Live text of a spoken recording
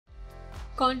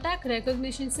Contact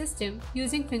recognition system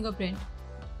using Fingerprint.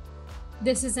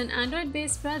 This is an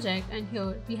Android-based project, and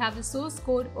here we have the source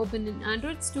code open in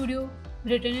Android Studio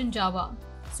written in Java.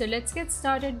 So let's get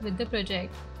started with the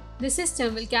project. The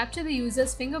system will capture the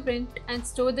user's fingerprint and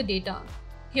store the data.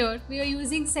 Here we are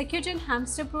using SecureGen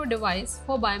Hamster Pro device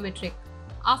for biometric.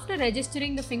 After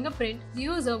registering the fingerprint, the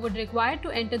user would require to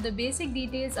enter the basic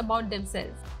details about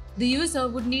themselves. The user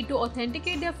would need to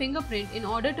authenticate their fingerprint in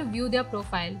order to view their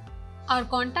profile. Our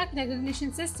contact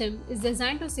recognition system is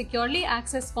designed to securely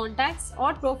access contacts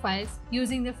or profiles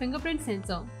using the fingerprint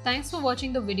sensor. Thanks for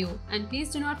watching the video, and please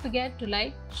do not forget to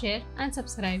like, share and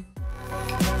subscribe.